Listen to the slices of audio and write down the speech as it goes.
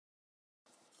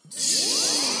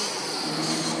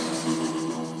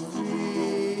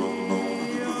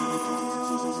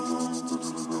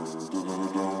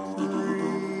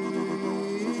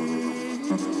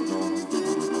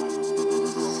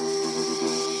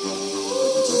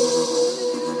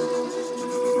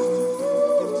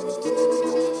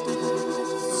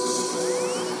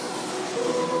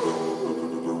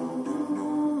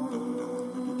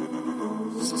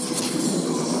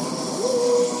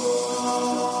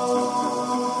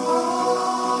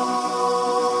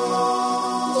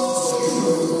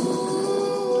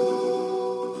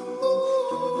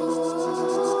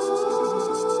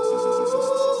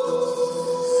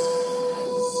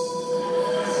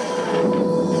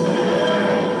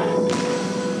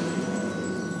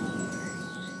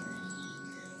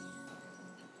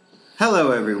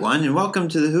Hello, everyone, and welcome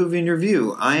to the Whovian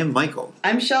Review. I am Michael.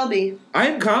 I'm Shelby.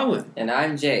 I'm Colin. And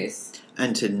I'm Jace.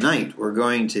 And tonight we're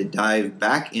going to dive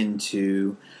back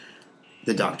into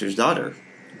The Doctor's Daughter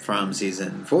from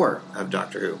Season 4 of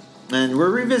Doctor Who. And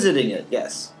we're revisiting it,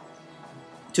 yes.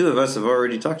 Two of us have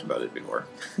already talked about it before.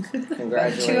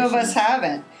 Congratulations. Two of us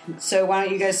haven't. So why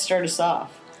don't you guys start us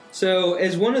off? So,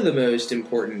 as one of the most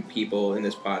important people in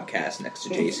this podcast, next to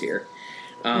Jace here,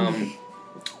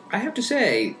 I have to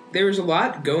say, there was a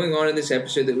lot going on in this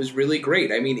episode that was really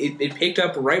great. I mean, it picked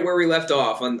up right where we left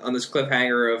off on this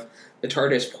cliffhanger of the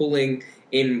TARDIS pulling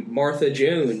in Martha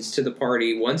Jones to the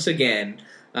party once again,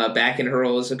 back in her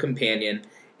role as a companion.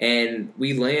 And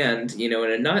we land, in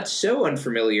a not so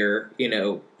unfamiliar,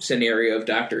 scenario of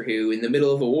Doctor Who in the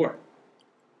middle of a war.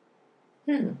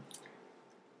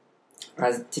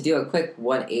 As to do a quick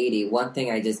 180, one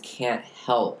thing I just can't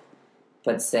help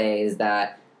but say is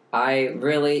that I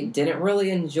didn't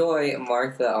really enjoy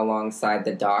Martha alongside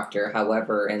the Doctor.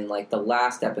 However, in the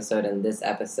last episode and this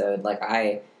episode,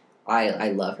 I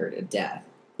love her to death.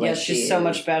 Yeah, she's so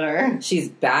much better. She's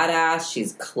badass.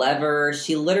 She's clever.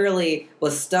 She literally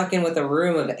was stuck in with a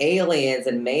room of aliens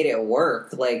and made it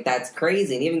work. That's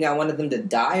crazy. And even got one of them to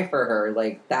die for her.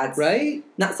 That's right.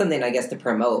 Not something I guess to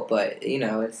promote, but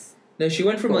it's. No, she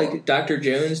went from cool. Dr.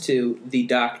 Jones to the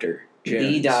Doctor Jones.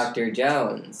 The Dr.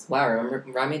 Jones. Wow,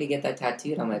 remind me to get that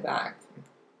tattooed on my back.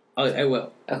 Oh, I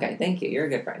will. Okay, thank you. You're a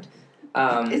good friend.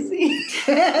 Is he?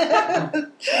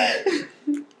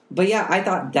 But yeah, I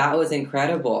thought that was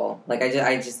incredible. I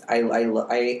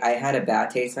had a bad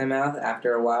taste in my mouth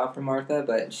after a while from Martha,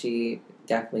 but she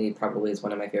definitely probably is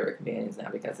one of my favorite companions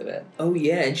now because of it. Oh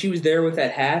yeah, and she was there with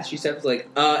that hat. She said,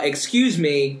 excuse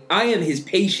me, I am his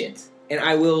patient, and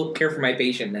I will care for my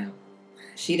patient now.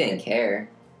 She didn't care.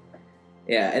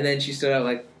 Yeah, and then she stood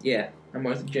out yeah, I'm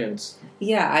Martha Jones.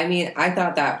 Yeah, I mean, I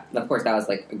thought that, of course, that was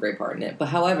a great part in it. But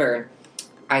however,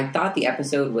 I thought the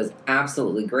episode was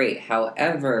absolutely great.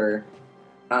 However,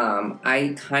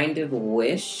 I kind of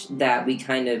wish that we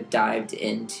kind of dived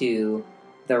into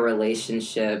the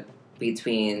relationship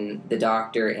between the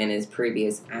Doctor and his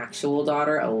previous actual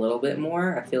daughter a little bit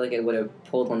more. I feel like it would have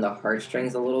pulled on the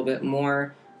heartstrings a little bit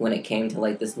more when it came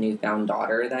to this newfound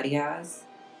daughter that he has.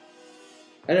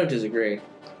 I don't disagree.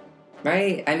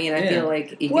 Right? I mean, I feel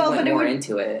like if you went more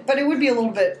into it. But it would be a little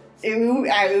bit.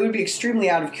 It would be extremely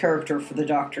out of character for the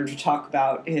Doctor to talk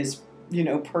about his,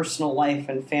 personal life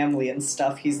and family and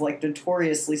stuff. He's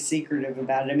notoriously secretive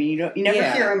about it. I mean, you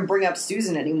never hear him bring up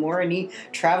Susan anymore, and he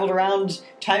traveled around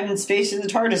time and space in the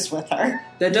TARDIS with her.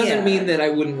 That doesn't mean that I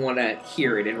wouldn't want to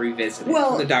hear it and revisit it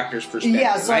from the Doctor's perspective.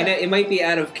 Yeah, so it might be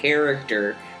out of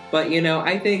character. But,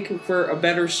 I think for a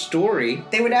better story...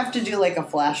 They would have to do, a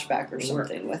flashback or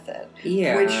something with it.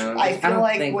 Yeah. Which I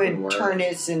feel would turn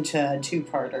this into a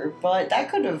two-parter. But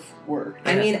that could have worked.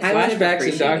 I mean,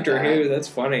 flashbacks in Doctor Who, that's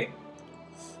funny.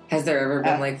 Has there ever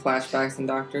been, flashbacks in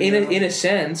Doctor Who? In a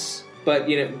sense. But,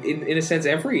 in a sense,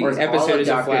 every episode is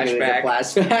a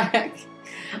flashback.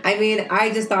 I mean,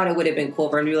 I just thought it would have been cool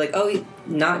for him to be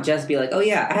not just be oh,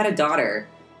 yeah, I had a daughter.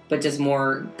 But just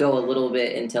more go a little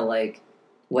bit into,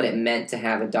 what it meant to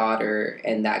have a daughter,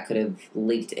 and that could have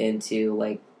leaked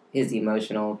into his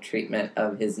emotional treatment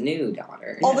of his new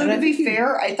daughter. Although to be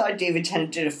fair, I thought David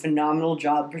Tennant did a phenomenal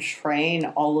job portraying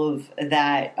all of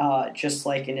that, just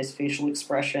in his facial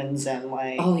expressions and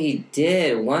Oh, he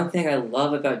did. One thing I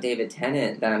love about David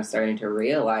Tennant that I'm starting to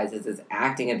realize is his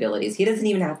acting abilities. He doesn't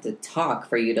even have to talk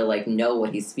for you to know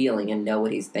what he's feeling and know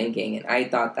what he's thinking. And I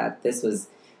thought that this was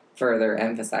further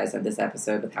emphasized in this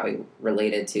episode with how he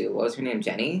related to, what was her name,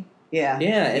 Jenny? Yeah.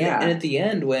 Yeah, and at the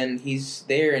end when he's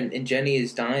there and Jenny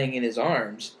is dying in his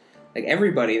arms,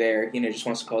 everybody there, just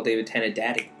wants to call David Tennant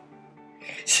Daddy.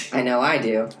 I know I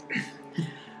do.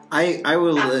 I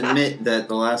will admit that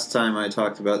the last time I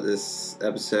talked about this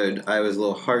episode, I was a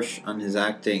little harsh on his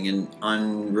acting, and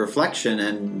on reflection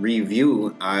and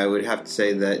review, I would have to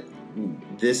say that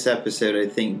this episode, I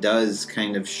think, does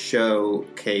kind of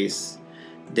showcase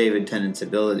David Tennant's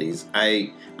abilities.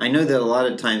 I know that a lot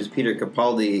of times Peter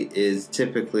Capaldi is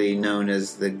typically known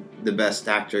as the best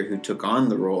actor who took on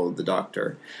the role of the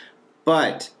Doctor,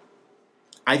 but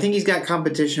I think he's got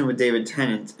competition with David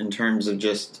Tennant in terms of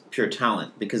just pure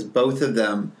talent, because both of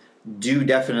them do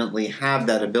definitely have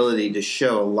that ability to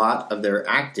show a lot of their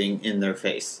acting in their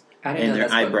face I didn't and know their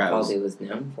that's eyebrows. what Capaldi was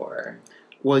known for.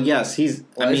 Well, yes, he's.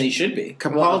 He should be.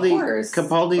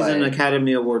 Capaldi's an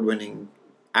Academy Award winning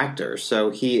actor, so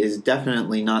he is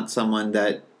definitely not someone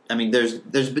that. I mean,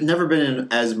 there's never been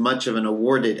as much of an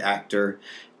awarded actor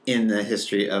in the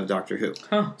history of Doctor Who.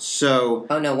 Huh. So,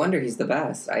 oh, no wonder he's the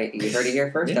best. You heard it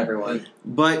here first, everyone.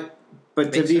 But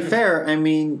But to be fair, I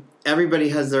mean, everybody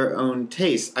has their own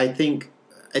taste. I think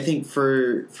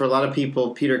for a lot of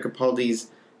people, Peter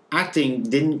Capaldi's acting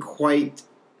didn't quite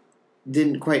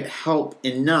help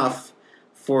enough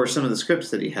for some of the scripts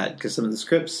that he had, because some of the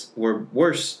scripts were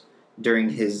worse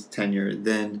during his tenure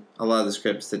than a lot of the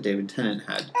scripts that David Tennant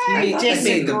had. I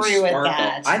disagree with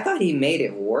that. I thought he made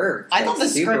it work. I thought the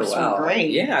scripts were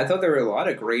great. Yeah, I thought there were a lot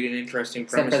of great and interesting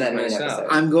premises. Except for that Moon episode.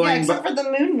 I'm going, except for the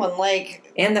Moon one,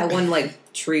 and that one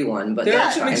tree one. But there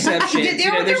are some exceptions.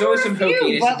 There's always some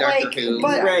hokiness in Doctor Who,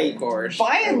 right? Of course.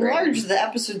 By and large, the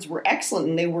episodes were excellent,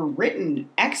 and they were written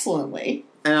excellently.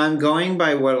 And I'm going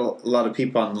by what a lot of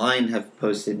people online have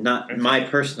posted, not my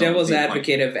personal devil's viewpoint.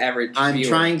 advocate of average. I'm viewers.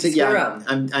 trying to. Yeah,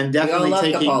 I'm definitely we all love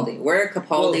taking. Capaldi. We're a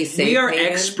Capaldi safe we are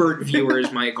haven. expert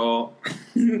viewers, Michael,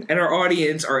 and our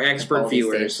audience are expert Capaldi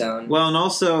viewers. safe zone. Well, and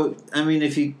also, I mean,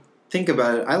 if you think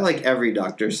about it, I like every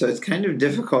Doctor, so it's kind of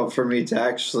difficult for me to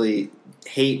actually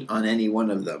hate on any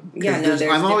one of them. Yeah, no,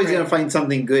 I'm always going to find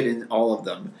something good in all of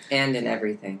them. And in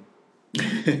everything. Yeah,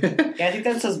 I think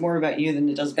that says more about you than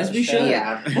it does about As the we show. should.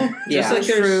 Yeah. Just like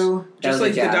there's, true. just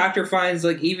like the Doctor finds,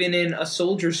 like even in a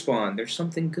soldier spawn, there's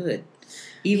something good.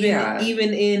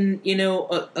 Even in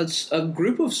a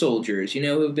group of soldiers,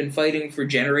 who have been fighting for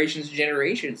generations and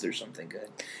generations, there's something good.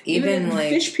 Even in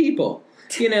fish people,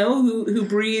 who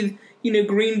breathe.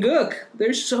 Green gook.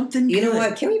 There's something good. You know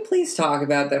what? Can we please talk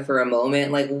about that for a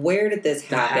moment? Like, where did this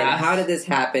happen? How did this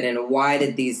happen? And why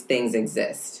did these things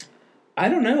exist? I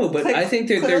don't know, but I think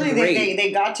they're great.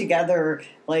 They got together,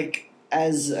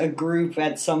 as a group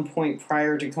at some point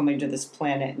prior to coming to this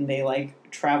planet, and they,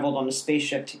 traveled on a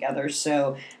spaceship together.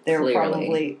 So they were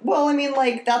probably... Well, I mean,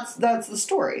 that's the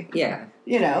story.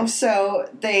 Yeah. So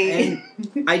they...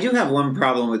 And I do have one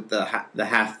problem with the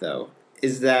half, though.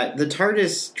 Is that the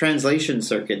TARDIS translation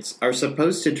circuits are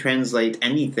supposed to translate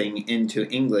anything into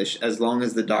English as long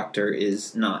as the Doctor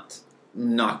is not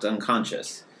knocked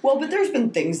unconscious. Well, but there's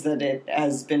been things that it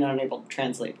has been unable to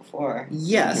translate before.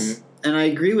 Yes, and I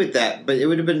agree with that, but it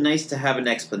would have been nice to have an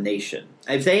explanation.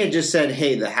 If they had just said,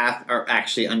 hey, the half are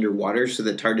actually underwater so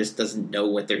the TARDIS doesn't know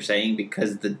what they're saying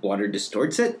because the water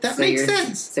distorts it, that makes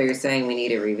sense. So you're saying we need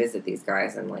to revisit these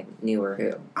guys in, newer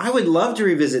Who? I would love to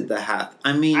revisit the half.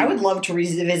 I mean... I would love to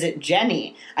revisit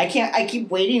Jenny. I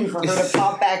keep waiting for her to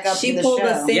pop back up in the show. She pulled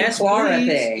the same Clara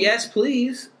thing. Yes,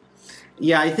 please.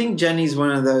 Yeah, I think Jenny's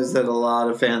one of those that a lot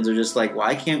of fans are just like,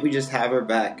 why can't we just have her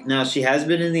back? Now, she has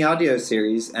been in the audio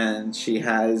series, and she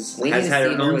has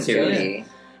had her own series.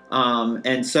 Jodie.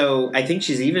 And so I think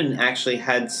she's even actually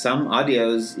had some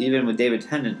audios, even with David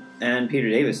Tennant and Peter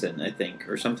Davison, I think,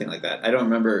 or something like that. I don't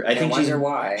remember. I wonder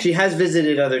why. She has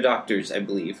visited other doctors, I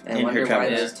believe, in her travels.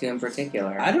 Why those two in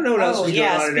particular. I don't know what else was going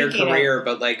on in her career,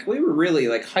 but we were really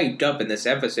hyped up in this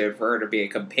episode for her to be a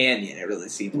companion. It really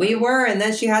seemed we were, and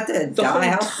then she had to die. The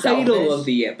whole title of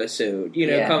the episode,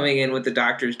 coming in with the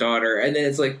Doctor's daughter, and then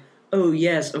it's like, oh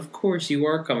yes, of course you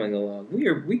are coming along.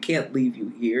 We can't leave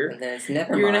you here. And then it's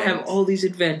never You're going to have all these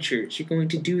adventures. You're going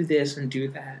to do this and do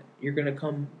that. You're going to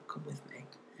come with me.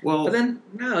 Well, but then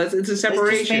no, it's a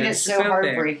separation. It just made it so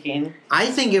heartbreaking. I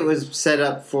think it was set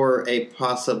up for a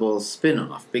possible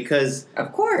spin-off because,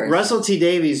 of course, Russell T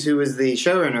Davies, who was the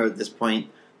showrunner at this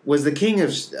point, was the king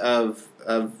of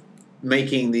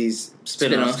making these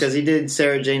spin-offs because he did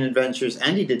Sarah Jane Adventures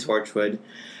and he did Torchwood.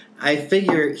 I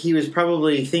figure he was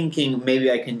probably thinking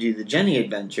maybe I can do the Jenny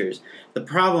Adventures. The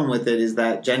problem with it is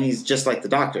that Jenny's just like the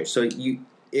Doctor, so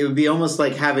it would be almost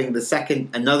like having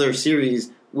another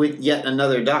series with yet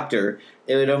another Doctor.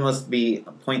 It would almost be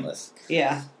pointless.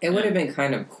 Yeah. It would have been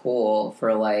kind of cool for,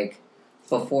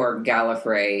 before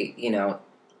Gallifrey,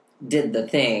 did the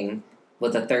thing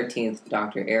with the 13th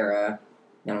Doctor era.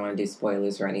 I don't want to do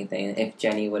spoilers or anything. If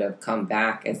Jenny would have come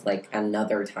back as,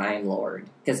 another Time Lord.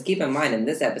 Because keep in mind, in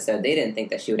this episode, they didn't think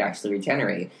that she would actually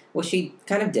regenerate. Well, she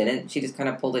kind of didn't. She just kind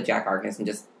of pulled a Jack Harkness and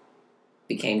just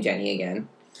became Jenny again.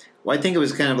 Well, I think it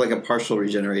was kind of like a partial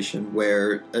regeneration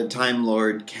where a Time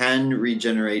Lord can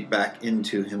regenerate back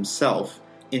into himself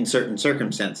in certain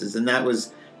circumstances. And that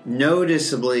was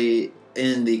noticeably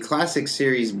in the classic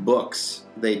series books.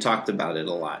 They talked about it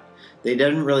a lot. They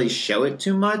didn't really show it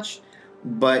too much,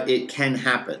 but it can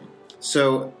happen.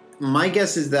 So my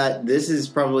guess is that this is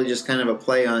probably just kind of a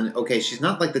play on, okay, she's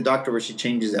not like the Doctor where she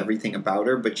changes everything about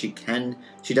her, but she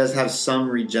does have some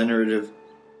regenerative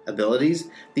abilities.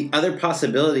 The other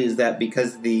possibility is that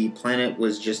because the planet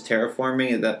was just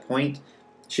terraforming at that point,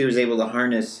 she was able to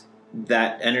harness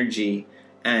that energy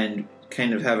and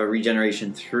kind of have a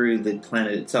regeneration through the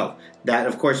planet itself. That,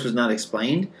 of course, was not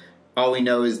explained. All we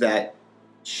know is that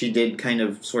she did kind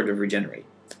of sort of regenerate.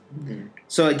 Mm-hmm.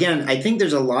 So again, I think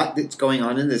there's a lot that's going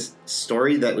on in this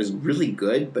story that was really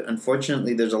good, but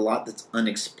unfortunately there's a lot that's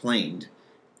unexplained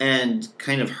and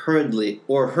kind of hurriedly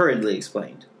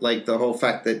explained. Like the whole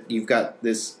fact that you've got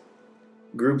this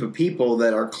group of people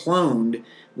that are cloned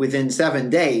within 7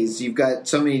 days. You've got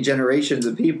so many generations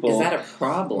of people. Is that a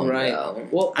problem, Right. though?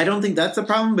 Well, I don't think that's a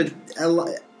problem, but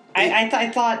I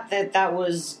thought that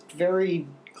was very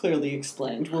clearly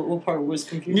explained. What part was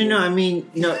confusing? No, I mean,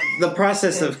 the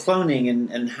process of cloning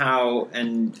and how,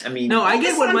 and I mean... No, I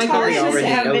get what Michael already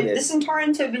know The this.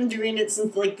 Centaurans have been doing it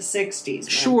since, like, the 60s. Man.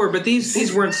 Sure, but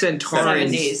these weren't Centaurans.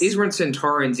 70s. These weren't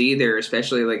Centaurans either,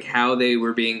 especially like how they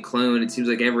were being cloned. It seems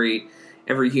like every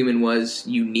human was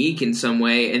unique in some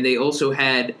way, and they also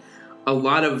had a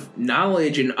lot of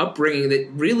knowledge and upbringing that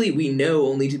really we know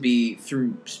only to be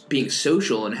through being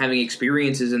social and having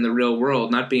experiences in the real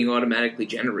world, not being automatically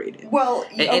generated. Well,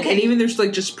 And, okay. and even there's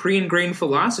like just pre-ingrained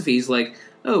philosophies like,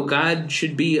 oh, God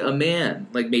should be a man,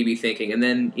 like maybe thinking, and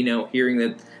then hearing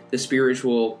that the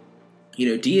spiritual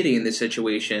deity in this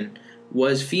situation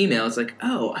was female. It's like,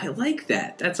 oh, I like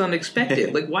that. That's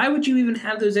unexpected. Like, why would you even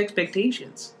have those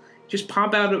expectations? Just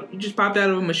popped out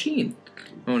of a machine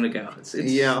a moment ago. It's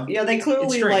Yeah, they It's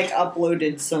clearly strange.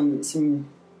 uploaded some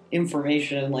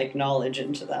information and knowledge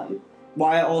into them.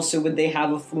 Why also would they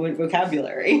have a fluent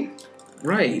vocabulary?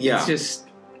 right. Yeah. It's just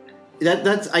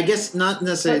That's I guess not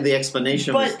necessarily the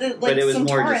explanation, But it was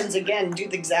more Centaurans just... again do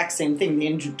the exact same thing. They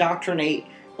indoctrinate,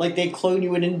 like they clone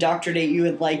you and indoctrinate you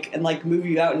and move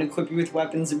you out and equip you with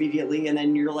weapons immediately, and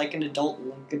then you're like an adult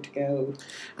and good to go.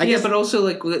 I guess, but also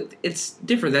like it's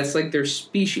different. That's like their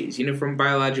species. From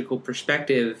biological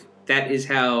perspective, that is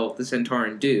how the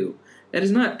Centauran do. That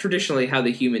is not traditionally how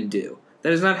the human do.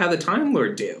 That is not how the Time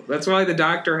Lord do. That's why the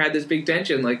Doctor had this big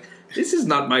tension. Like, this is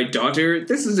not my daughter.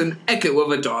 This is an echo of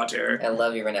a daughter. I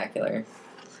love your vernacular.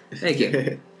 Thank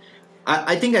you.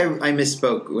 I think I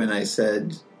misspoke when I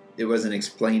said it wasn't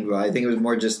explained well. I think it was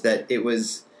more just that it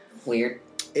was... Weird.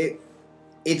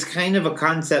 It's kind of a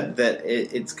concept that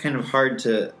it's kind of hard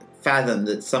to fathom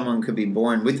that someone could be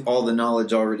born with all the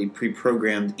knowledge already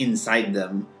pre-programmed inside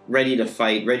them, ready to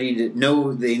fight, ready to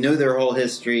know, they know their whole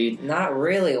history. Not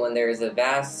really when there's a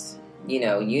vast,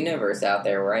 universe out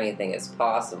there where anything is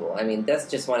possible. I mean, that's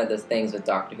just one of those things with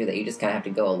Doctor Who that you just kind of have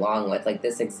to go along with. Like,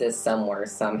 this exists somewhere,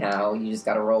 somehow. You just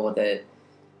got to roll with it.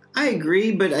 I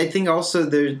agree, but I think also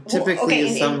there typically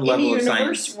is some level of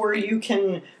science. In a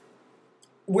universe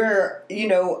where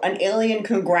an alien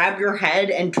can grab your head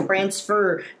and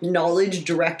transfer knowledge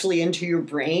directly into your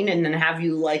brain and then have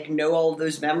you, know all of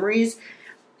those memories.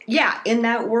 Yeah, in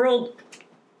that world,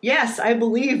 yes, I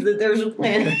believe that there's a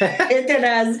planet that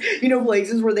has,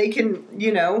 places where they can,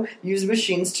 use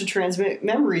machines to transmit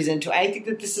memories into. I think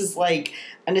that this is,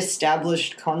 an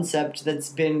established concept that's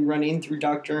been running through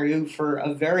Doctor Who for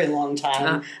a very long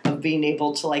time of being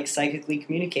able to, psychically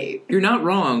communicate. You're not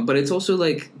wrong, but it's also,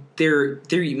 they're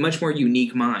much more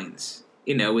unique minds,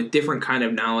 with different kind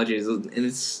of knowledges, and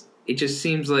it just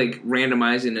seems like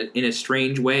randomized in a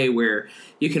strange way where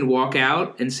you can walk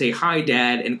out and say, "Hi,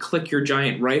 Dad," and click your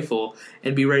giant rifle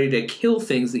and be ready to kill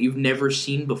things that you've never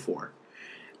seen before.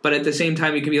 But at the same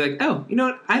time, you can be like, "Oh, you know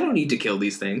what? I don't need to kill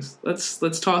these things.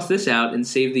 Let's toss this out and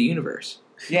save the universe."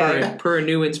 Yeah, per a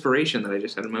new inspiration that I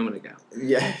just had a moment ago.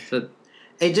 Yeah. So,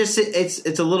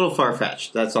 it's a little far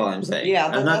fetched. That's all I'm saying. Yeah,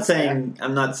 I'm not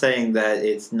saying that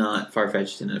it's not far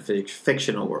fetched in a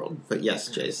fictional world. But yes,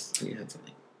 Jace, you had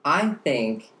something. I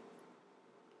think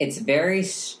it's very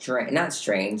not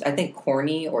strange. I think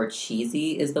corny or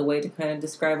cheesy is the way to kind of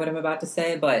describe what I'm about to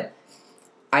say. But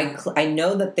I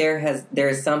know that there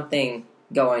is something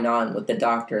going on with the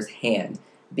Doctor's hand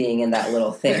being in that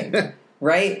little thing.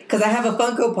 Right? Because I have a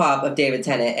Funko Pop of David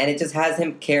Tennant, and it just has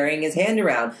him carrying his hand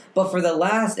around. But for the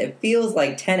last, it feels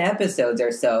like 10 episodes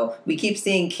or so, we keep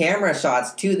seeing camera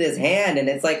shots to this hand, and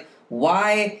it's like,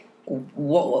 why?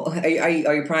 What are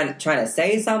you trying to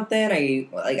say something? Are you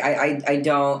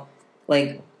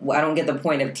I don't get the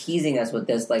point of teasing us with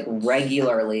this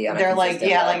regularly. They're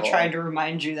level. trying to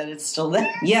remind you that it's still there.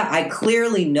 Yeah, I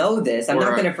clearly know this. I'm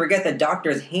not going to forget the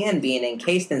Doctor's hand being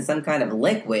encased in some kind of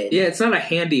liquid. yeah, it's not a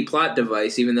handy plot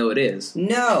device, even though it is.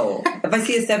 No. If I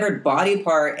see a severed body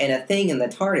part and a thing in the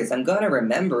TARDIS, I'm going to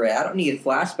remember it. I don't need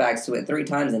flashbacks to it 3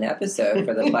 times an episode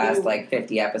for the last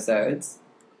 50 episodes.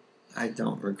 I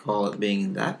don't recall it being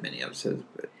in that many episodes,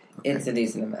 but okay. It's a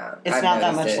decent amount. It's I've not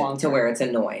that noticed much it longer. to where it's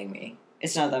annoying me.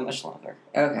 It's not that much longer.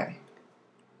 Okay.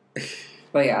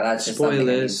 But yeah, that's just something I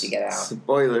need Spoilers. to get out.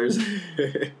 Spoilers.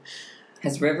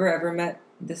 Has River ever met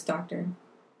this Doctor?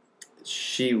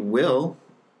 She will,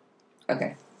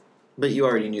 Okay. but you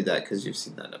already knew that because you've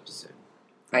seen that episode.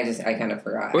 I kind of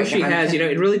forgot. Or she has,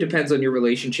 it really depends on your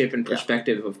relationship and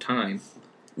perspective of time.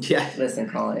 Yeah. Listen,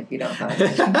 Colin, if you don't mind.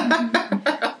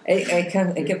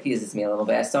 It confuses me a little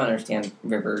bit. I still understand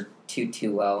River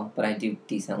too well, but I do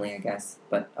decently, I guess.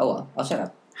 But, oh well, I'll shut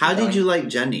up. How did you like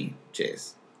Jenny,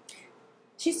 Jace?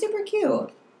 She's super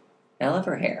cute. I love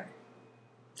her hair.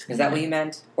 Is that what you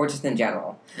meant? Or just in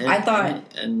general? I thought...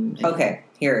 Okay,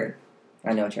 here.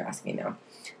 I know what you're asking now.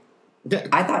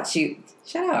 I thought she...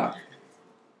 Shut up.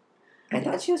 I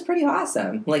thought she was pretty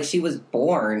awesome. Like, she was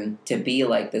born to be,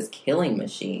 like, this killing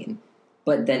machine.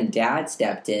 But then Dad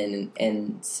stepped in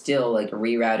and still, like,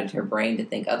 rerouted her brain to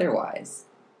think otherwise.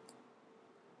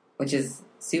 Which is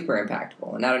super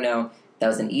impactful. And I don't know if that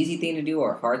was an easy thing to do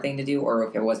or a hard thing to do, or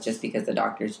if it was just because the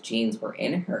Doctor's genes were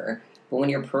in her. But when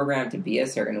you're programmed to be a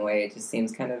certain way, it just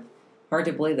seems kind of hard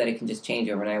to believe that it can just change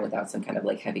overnight without some kind of,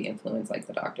 like, heavy influence like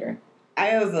the Doctor. I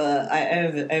have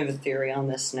a theory on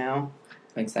this now.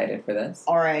 I'm excited for this.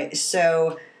 All right,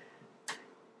 so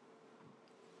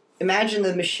imagine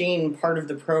the machine, part of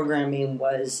the programming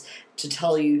was to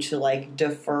tell you to, like,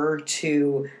 defer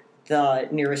to the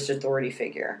nearest authority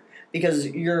figure. Because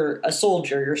you're a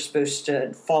soldier, you're supposed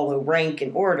to follow rank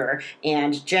and order.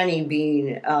 And Jenny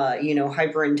being,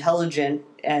 hyper intelligent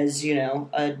as,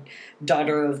 a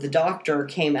daughter of the Doctor,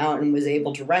 came out and was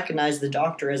able to recognize the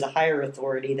Doctor as a higher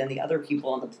authority than the other people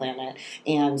on the planet.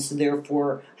 And so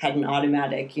therefore had an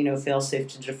automatic, failsafe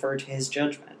to defer to his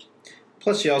judgment.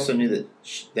 Plus, she also knew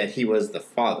that he was the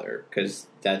father, because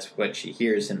that's what she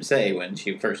hears him say when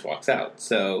she first walks out.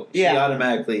 So she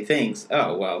automatically thinks,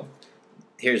 oh, well,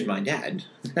 here's my dad.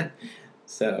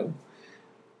 So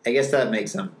I guess that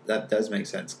does make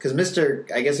sense. Because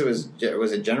I guess was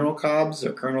it General Cobbs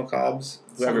or Colonel Cobbs?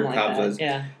 Whoever like Cobbs that, was.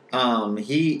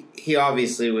 Yeah. He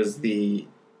obviously was the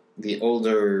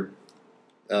older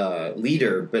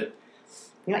leader, but...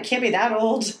 It can't be that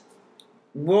old.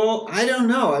 Well, I don't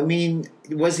know. I mean,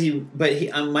 was he... But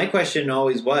my question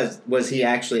always was he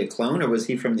actually a clone, or was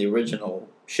he from the original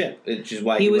ship? Which is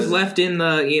why he was left in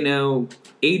the,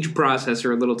 age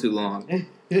processor a little too long.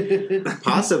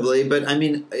 Possibly, but I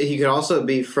mean, he could also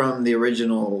be from the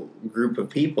original group of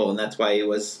people, and that's why it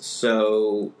was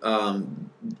so...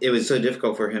 it was so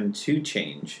difficult for him to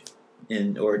change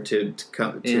or to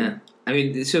come... Yeah. I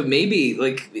mean, so maybe,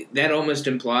 like, that almost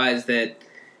implies that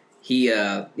he,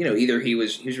 either he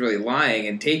was really lying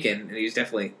and taken, and he's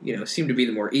definitely, seemed to be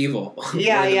the more evil.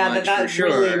 That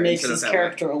really makes his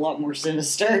character a lot more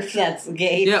sinister, if that's the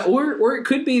case. Yeah, or it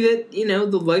could be that,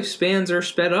 the lifespans are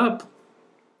sped up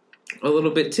a little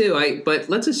bit too. But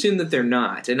let's assume that they're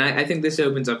not, and I think this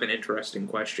opens up an interesting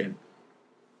question.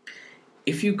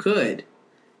 If you could,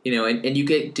 and you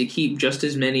get to keep just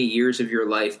as many years of your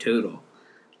life total,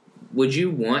 would you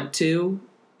want to...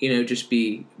 just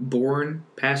be born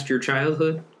past your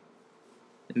childhood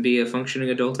and be a functioning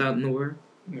adult out in the world?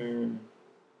 No.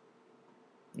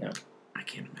 I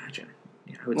can't imagine.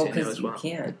 Yeah, I would say no as well. You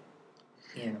can.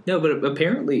 Yeah. No, but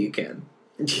apparently you can.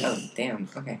 Oh, damn.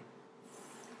 Okay.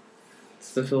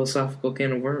 It's the philosophical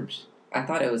can of worms. I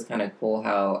thought it was kind of cool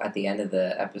how at the end of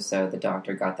the episode the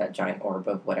Doctor got that giant orb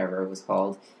of whatever it was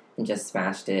called and just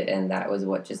smashed it, and that was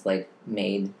what just, like,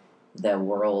 made the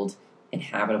world...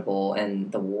 inhabitable,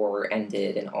 and the war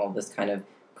ended, and all this kind of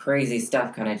crazy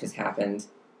stuff kind of just happened.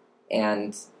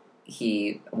 And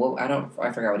I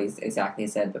forgot what he exactly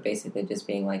said, but basically just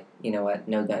being like, you know what,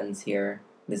 no guns here.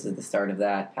 This is the start of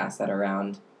that. Pass that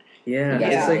around. Yeah, you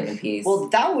guys live in peace. Well,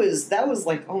 that was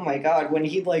like, oh my god, when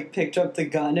he, like, picked up the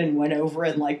gun and went over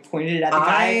and, like, pointed it at the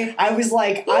guy. I was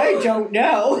like, I don't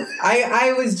know.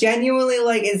 I was genuinely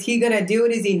like, is he gonna do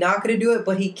it? Is he not gonna do it?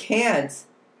 But he can't.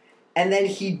 And then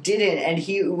he didn't, and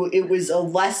it was a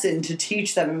lesson to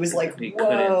teach them. It was like, he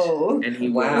whoa. Couldn't, and he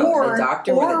or, the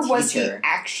Doctor or was he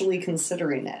actually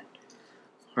considering it?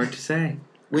 Hard to say.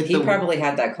 He probably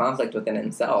had that conflict within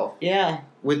himself. Yeah.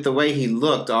 With the way he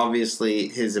looked, obviously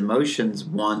his emotions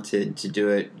wanted to do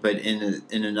it, but in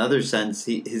another sense,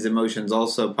 his emotions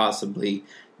also possibly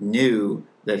knew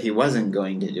that he wasn't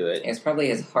going to do it. It's probably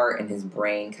his heart and his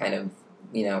brain kind of,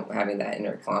 having that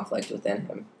inner conflict within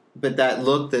him. But that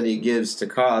look that he gives to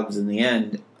Cobbs in the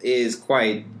end is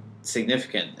quite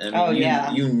significant. I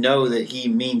mean, you know that he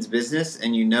means business,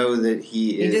 and you know that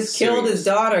he just killed his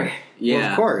daughter. Yeah. Well,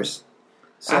 of course.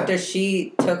 So, after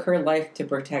she took her life to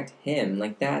protect him.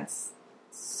 Like, that's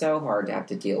so hard to have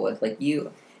to deal with. Like,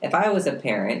 if I was a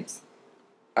parent,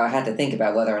 I had to think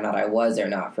about whether or not I was or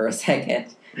not for a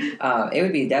second. It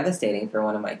would be devastating for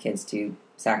one of my kids to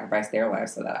sacrifice their life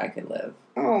so that I could live.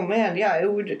 Oh, man, yeah,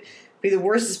 it would... be the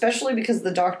worst, especially because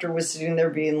the doctor was sitting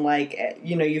there being like,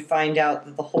 you know, you find out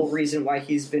that the whole reason why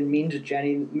he's been mean to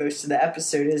Jenny most of the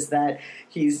episode is that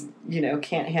he's, you know,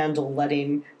 can't handle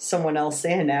letting someone else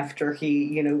in after he,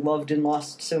 you know, loved and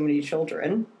lost so many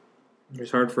children.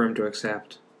 It's hard for him to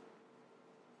accept.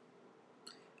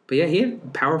 But yeah, he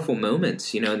had powerful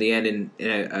moments, you know, in the end, and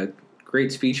a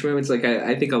great speech moments. Like,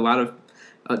 I think a lot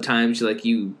of times, like,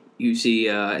 you see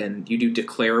and you do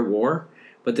declare war.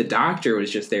 But the doctor was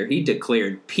just there. He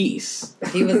declared peace.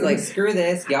 He was like, screw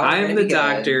this. Y'all I'm the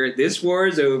doctor. This war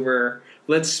is over.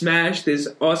 Let's smash this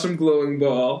awesome glowing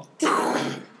ball.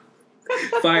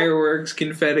 Fireworks,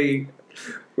 confetti.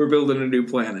 We're building a new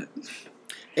planet.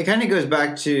 It kind of goes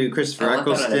back to Christopher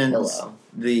Eccleston's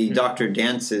The Doctor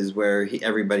Dances, where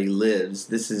everybody lives.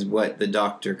 This is what the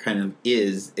doctor kind of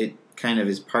is. It kind of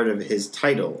is part of his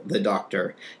title, the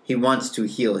doctor. He wants to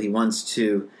heal. He wants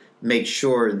to make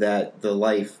sure that the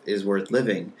life is worth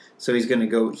living. So he's going to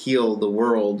go heal the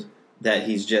world that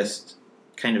he's just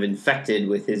kind of infected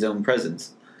with his own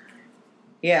presence.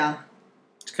 Yeah.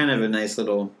 It's kind of a nice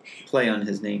little play on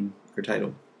his name or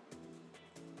title.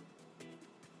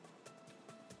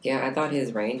 Yeah, I thought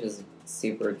his range was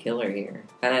super killer here.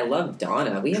 And I love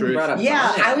Donna. We haven't Truth. brought up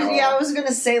Yeah, Donna. I was going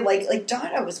to say, like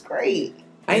Donna was great.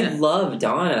 I Yeah. love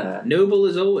Donna. Noble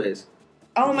as always.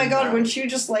 Oh my god, when she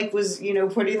just, like, was, you know,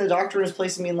 putting the doctor in his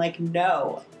place and being like,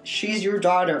 no, she's your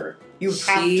daughter. You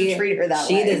have to treat her that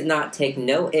way. She does not take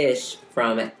no ish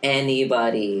from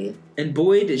anybody. And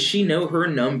boy, does she know her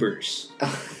numbers.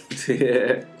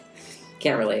 Can't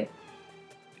relate.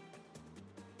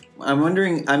 I'm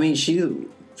wondering, I mean, she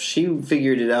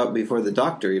figured it out before the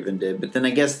doctor even did, but then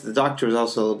I guess the doctor was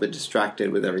also a little bit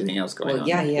distracted with everything else going on. Well,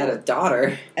 yeah, he had a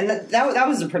daughter. And that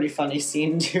was a pretty funny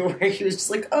scene, too, where he was just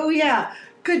like, oh yeah,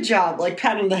 good job, like,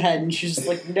 patting the head, and she's just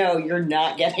like, no, you're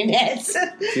not getting it.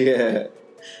 Yeah.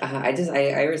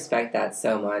 I respect that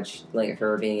so much, like,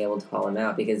 her being able to call him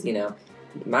out, because, you know,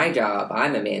 my job,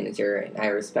 I'm a manager, and I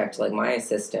respect, like, my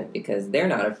assistant, because they're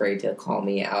not afraid to call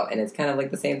me out, and it's kind of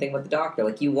like the same thing with the doctor.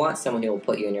 Like, you want someone who will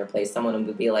put you in your place, someone who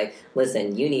will be like,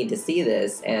 listen, you need to see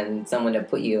this, and someone to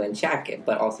put you in check,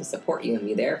 but also support you and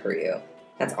be there for you.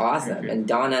 That's awesome, Mm-hmm. and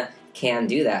Donna can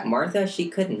do that. Martha, she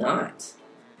could not.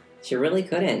 She really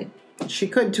couldn't. She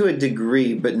could to a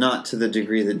degree, but not to the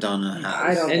degree that Donna has.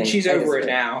 I don't And think she's I over it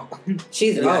disagree. now.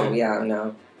 She's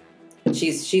no.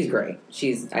 She's great.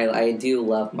 I do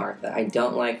love Martha. I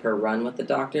don't like her run with the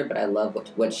doctor, but I love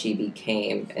what she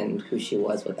became and who she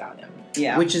was without him.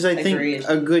 Yeah, Which is, I think, agreed.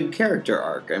 a good character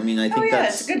arc. I mean, I think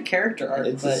it's a good character arc.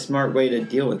 it's but a smart way to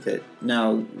deal with it.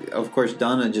 Now, of course,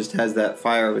 Donna just has that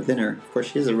fire within her. Of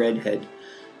course, she's a redhead.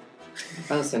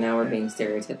 Oh, so now we're being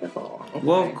stereotypical. Okay.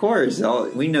 Well, of course,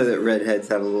 we know that redheads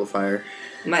have a little fire.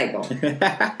 Michael,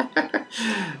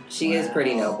 she is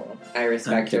pretty noble. I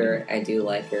respect her. I do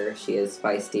like her. She is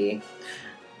feisty.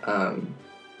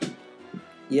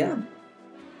 Yeah.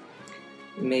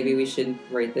 Maybe we should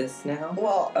rate this now.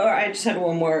 Well, I just had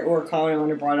one more comment I want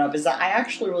to bring up, is that I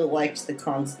actually really liked the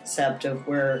concept of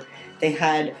where they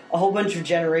had a whole bunch of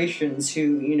generations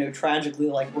who, you know, tragically,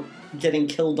 like, were getting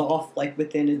killed off, like,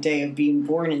 within a day of being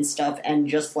born and stuff, and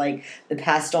just, like, the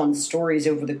passed on stories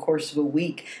over the course of a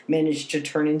week managed to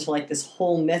turn into, like, this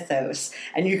whole mythos.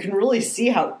 And you can really see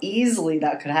how easily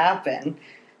that could happen.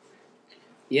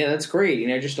 Yeah, that's great. You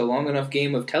know, just a long enough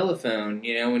game of telephone,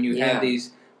 you know, when you have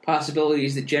these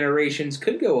possibilities that generations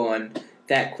could go on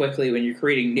that quickly when you're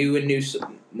creating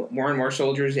more and more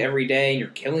soldiers every day, and you're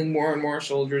killing more and more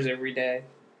soldiers every day.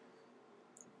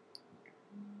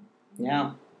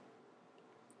 Yeah.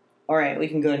 All right, we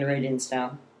can go into ratings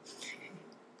now.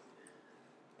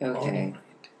 Okay.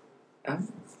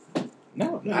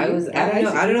 No, I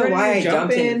don't know why I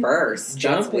jumped in first.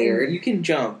 Jump That's weird. You can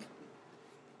jump.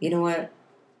 You know what?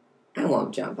 I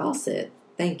won't jump. I'll sit.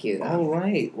 Thank you, though. All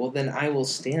right. Well, then I will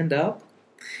stand up,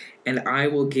 and I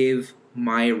will give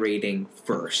my rating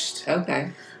first.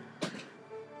 Okay.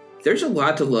 There's a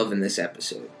lot to love in this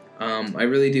episode. I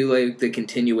really do like the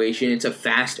continuation. It's a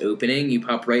fast opening. You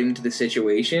pop right into the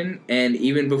situation, and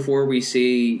even before we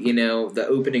see, you know, the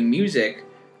opening music,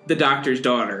 the doctor's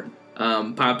daughter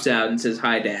pops out and says,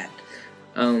 "Hi, Dad."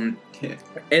 And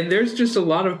there's just a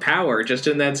lot of power just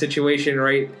in that situation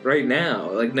right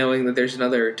now. Like, knowing that there's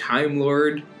another Time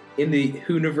Lord in the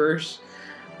Whoniverse,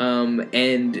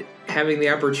 and having the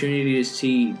opportunity to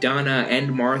see Donna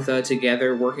and Martha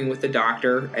together working with the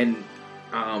Doctor, and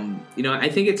you know, I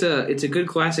think it's a good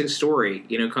classic story,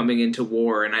 you know, coming into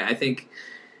war, and I think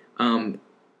I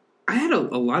had a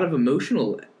lot of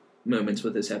emotional moments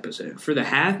with this episode. For the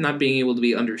Hath not being able to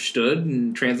be understood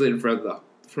and translated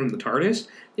from the TARDIS,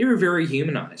 they were very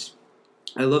humanized.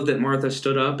 I love that Martha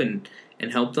stood up and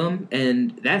helped them.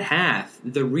 And that Hath,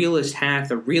 the realest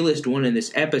one in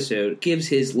this episode, gives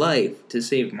his life to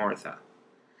save Martha.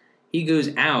 He goes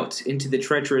out into the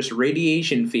treacherous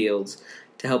radiation fields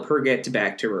to help her get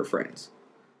back to her friends.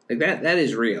 Like that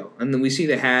is real. And then we see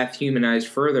the Hath humanized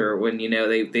further when,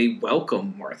 they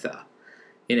welcome Martha.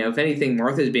 If anything,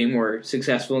 Martha's being more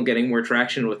successful and getting more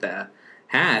traction with the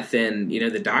Hath than,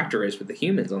 the Doctor is with the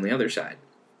humans on the other side.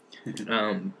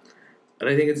 But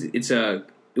I think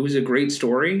it was a great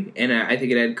story, and I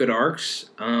think it had good arcs.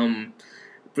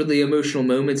 Really emotional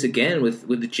moments again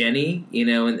with Jenny,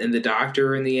 and the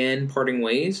Doctor in the end parting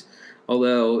ways.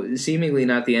 Although seemingly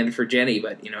not the end for Jenny,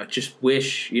 but just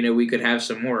wish we could have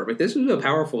some more. But this was a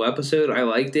powerful episode. I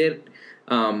liked it.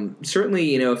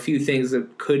 Certainly, a few things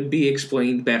that could be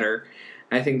explained better.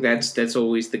 I think that's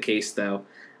always the case, though.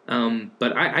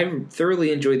 But I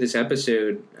thoroughly enjoyed this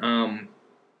episode.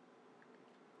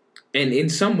 And in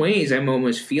some ways, I'm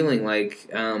almost feeling like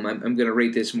I'm going to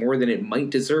rate this more than it might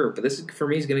deserve. But this, for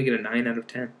me, is going to get a 9 out of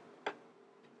 10.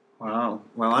 Wow.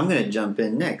 Well, I'm going to jump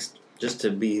in next, just to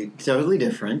be totally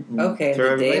different. Okay,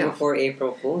 the day before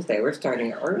April Fool's Day. We're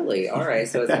starting early. All right,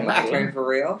 so is it my turn for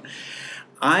real?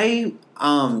 I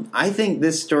think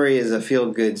this story is a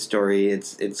feel-good story.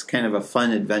 It's kind of a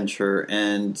fun adventure,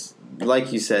 and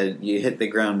like you said, you hit the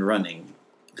ground running,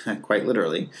 quite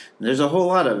literally. There's a whole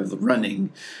lot of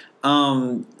running.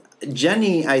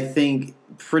 Jenny, I think,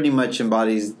 pretty much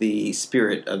embodies the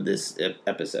spirit of this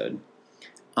episode.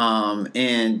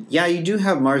 And yeah, you do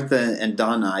have Martha and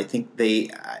Donna. I think they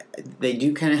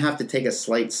do kind of have to take a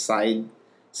slight side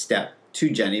step to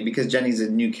Jenny, because Jenny's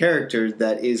a new character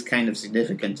that is kind of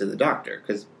significant to the Doctor,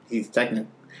 because she's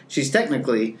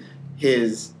technically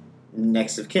his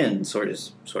next of kin, sort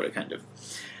of, kind of.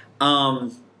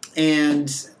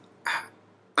 And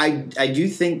I do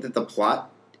think that the plot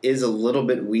is a little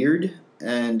bit weird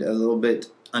and a little bit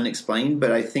unexplained,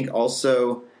 but I think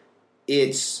also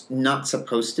it's not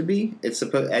supposed to be.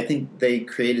 I think they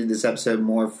created this episode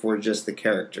more for just the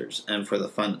characters and for the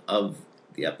fun of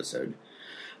the episode.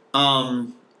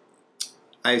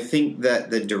 I think that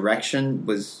the direction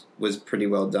was pretty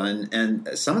well done, and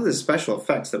some of the special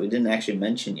effects that we didn't actually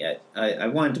mention yet, I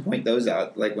wanted to point those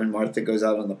out. Like when Martha goes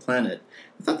out on the planet,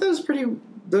 I thought those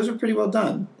were pretty well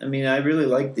done. I mean, I really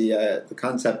liked the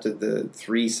concept of the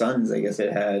 3 suns, I guess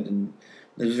it had, and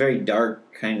it was a very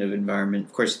dark kind of environment.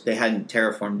 Of course, they hadn't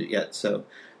terraformed it yet, so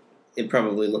it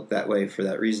probably looked that way for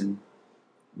that reason.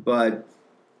 But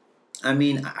I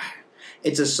mean,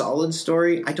 it's a solid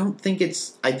story. I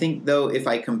think, though, if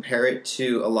I compare it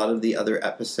to a lot of the other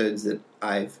episodes that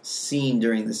I've seen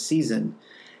during the season,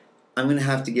 I'm going to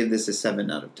have to give this a 7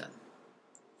 out of 10.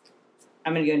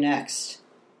 I'm going to go next.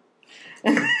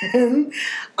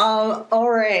 All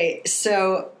right.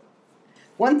 So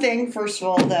one thing, first of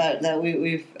all, that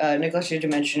we've neglected to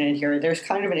mention in here, there's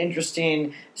kind of an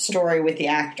interesting story with the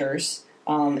actors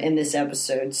in this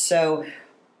episode. So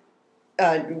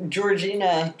Georgia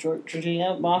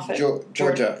Moffat,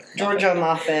 Georgia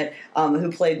Moffat,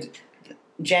 who played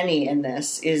Jenny in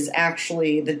this, is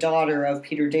actually the daughter of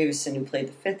Peter Davison, who played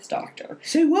the 5th Doctor.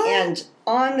 Say what? And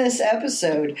on this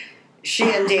episode, she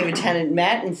and David Tennant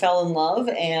met and fell in love,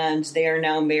 and they are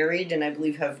now married, and I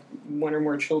believe have 1 or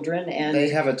more children. And they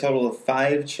have a total of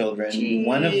 5 children. Jeez.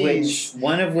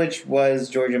 One of which was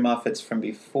Georgia Moffat's from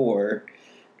before,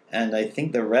 and I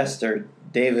think the rest are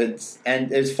David's.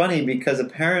 And it's funny because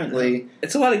apparently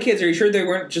it's a lot of kids. Are you sure they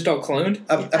weren't just all cloned?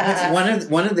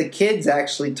 One of the kids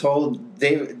actually told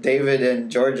David and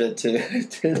Georgia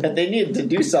that they needed to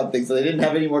do something, so they didn't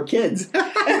have any more kids.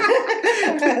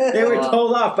 They were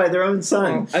told off by their own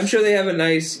son. I'm sure they have a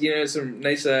nice, some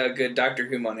nice, good Doctor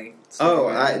Who money. So,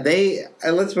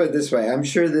 let's put it this way. I'm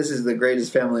sure this is the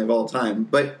greatest family of all time.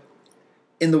 But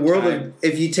in the world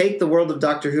if you take the world of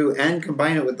Doctor Who and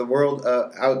combine it with the world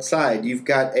outside, you've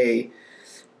got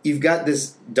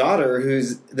this daughter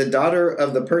who's the daughter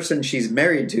of the person she's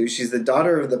married to. She's the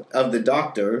daughter of the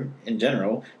Doctor in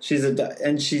general.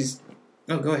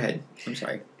 Oh, go ahead. I'm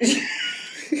sorry.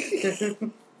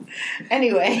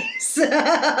 Anyway, so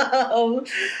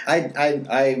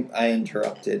I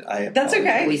interrupted. That's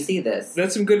okay. We see this.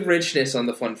 That's some good richness on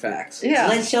the fun facts. Yeah.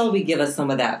 Let Shelby give us some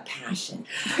of that passion.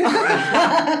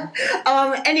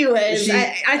 Anyways,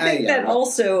 I think that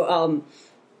also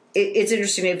it's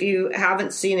interesting. If you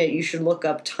haven't seen it, you should look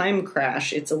up Time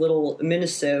Crash. It's a little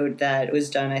minisode that was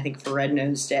done, I think, for Red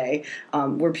Nose Day,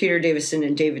 where Peter Davison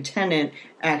and David Tennant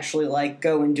actually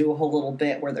go and do a whole little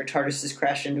bit where their TARDISes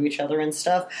crash into each other and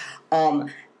stuff.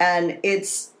 And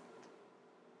it's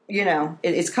you know,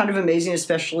 it's kind of amazing,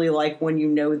 especially like when you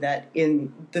know that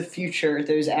in the future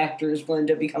those actors will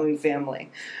end up becoming family.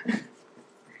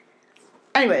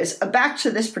 Anyways, back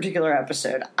to this particular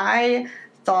episode. I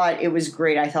thought it was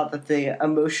great. I thought that the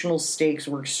emotional stakes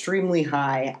were extremely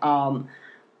high.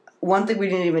 One thing we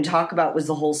didn't even talk about was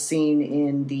the whole scene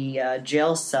in the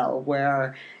jail cell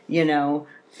where, you know,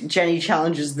 Jenny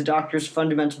challenges the Doctor's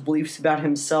fundamental beliefs about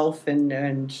himself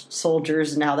and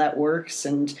soldiers and how that works.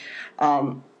 And,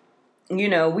 you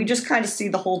know, we just kind of see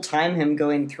the whole time him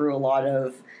going through a lot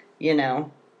of, you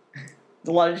know,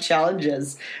 a lot of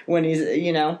challenges when he's,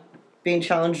 you know, being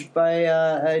challenged by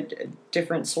a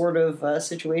different sort of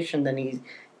situation than he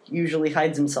usually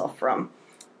hides himself from.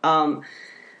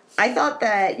 I thought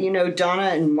that, you know, Donna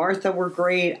and Martha were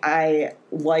great. I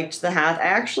liked the Hath.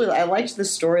 I liked the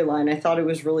storyline. I thought it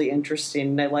was really interesting.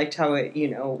 And I liked how it, you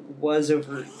know, was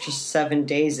over just 7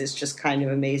 days. It's just kind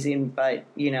of amazing, but,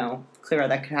 you know, clear how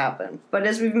that could happen. But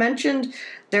as we've mentioned,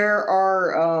 there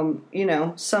are, you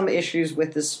know, some issues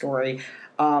with this story.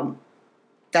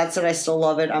 That said, I still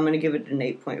love it. I'm going to give it an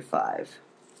 8.5.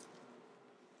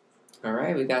 All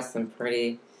right, we got some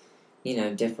pretty, you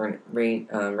know, different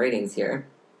ratings here.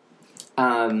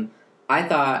 I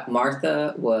thought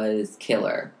Martha was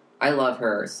killer. I love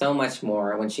her so much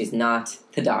more when she's not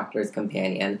the Doctor's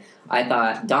companion. I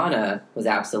thought Donna was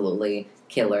absolutely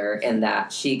killer in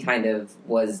that she kind of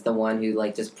was the one who,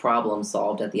 like, just problem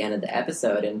solved at the end of the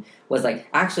episode and was like,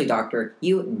 actually, Doctor,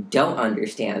 you don't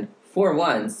understand. For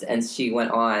once, and she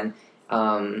went on,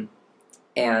 I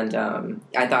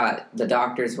thought the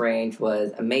Doctor's range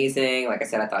was amazing. Like I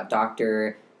said, I thought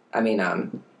Donna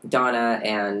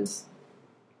and,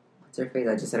 what's her face?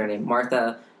 I just said her name,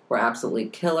 Martha, were absolutely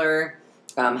killer.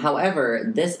 However,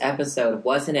 this episode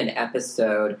wasn't an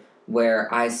episode where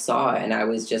I saw it and I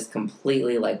was just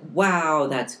completely like, wow,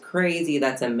 that's crazy,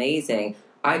 that's amazing.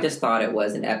 I just thought it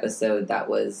was an episode that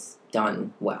was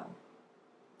done well.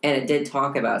 And it did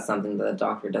talk about something that the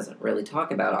Doctor doesn't really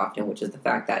talk about often, which is the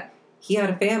fact that he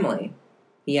had a family.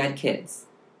 He had kids.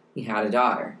 He had a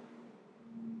daughter.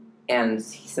 And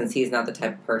since he's not the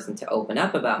type of person to open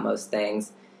up about most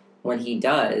things, when he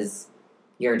does,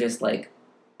 you're just like,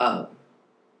 oh.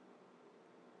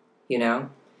 You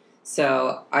know?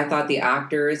 So I thought the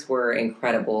actors were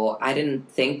incredible. I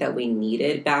didn't think that we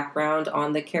needed background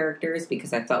on the characters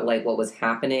because I felt like what was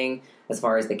happening as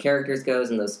far as the characters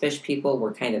goes and those fish people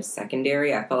were kind of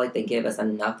secondary. I felt like they gave us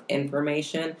enough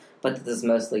information, but this is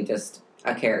mostly just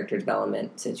a character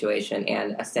development situation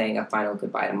and saying a final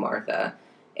goodbye to Martha.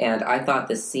 And I thought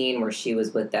the scene where she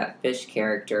was with that fish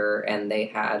character and they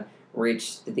had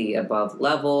reached the above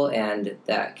level and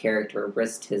that character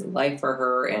risked his life for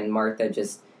her and Martha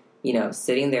just, you know,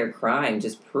 sitting there crying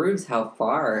just proves how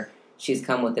far she's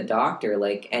come with the Doctor.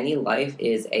 Like, any life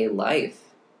is a life.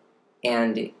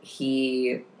 And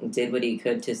he did what he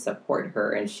could to support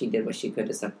her, and she did what she could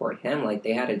to support him. Like,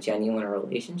 they had a genuine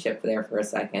relationship there for a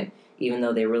second, even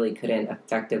though they really couldn't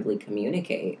effectively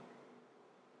communicate.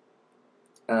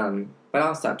 But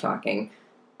I'll stop talking.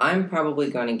 I'm probably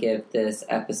going to give this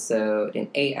episode an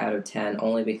 8 out of 10,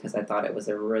 only because I thought it was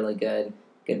a really good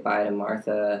goodbye to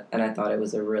Martha, and I thought it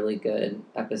was a really good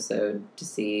episode to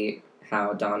see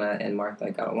how Donna and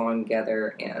Martha got along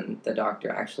together and the Doctor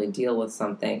actually deal with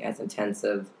something as intense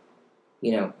of,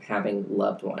 you know, having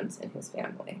loved ones in his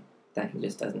family that he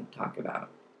just doesn't talk about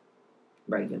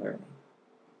regularly.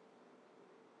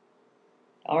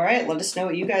 All right, let us know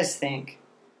what you guys think.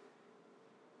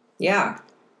 Yeah,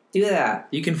 do that.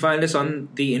 You can find us on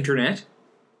the internet.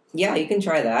 Yeah, you can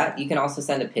try that. You can also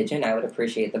send a pigeon. I would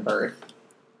appreciate the bird.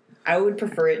 I would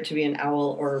prefer it to be an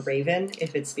owl or a raven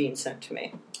if it's being sent to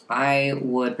me. I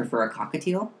would prefer a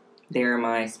cockatiel. They're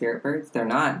my spirit birds. They're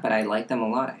not, but I like them a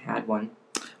lot. I had one.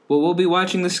 Well, we'll be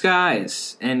watching the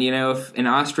skies, and you know, if an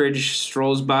ostrich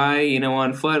strolls by, you know,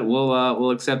 on foot,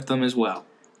 we'll accept them as well.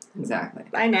 Exactly.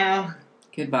 Bye now.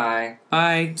 Goodbye.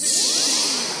 Bye.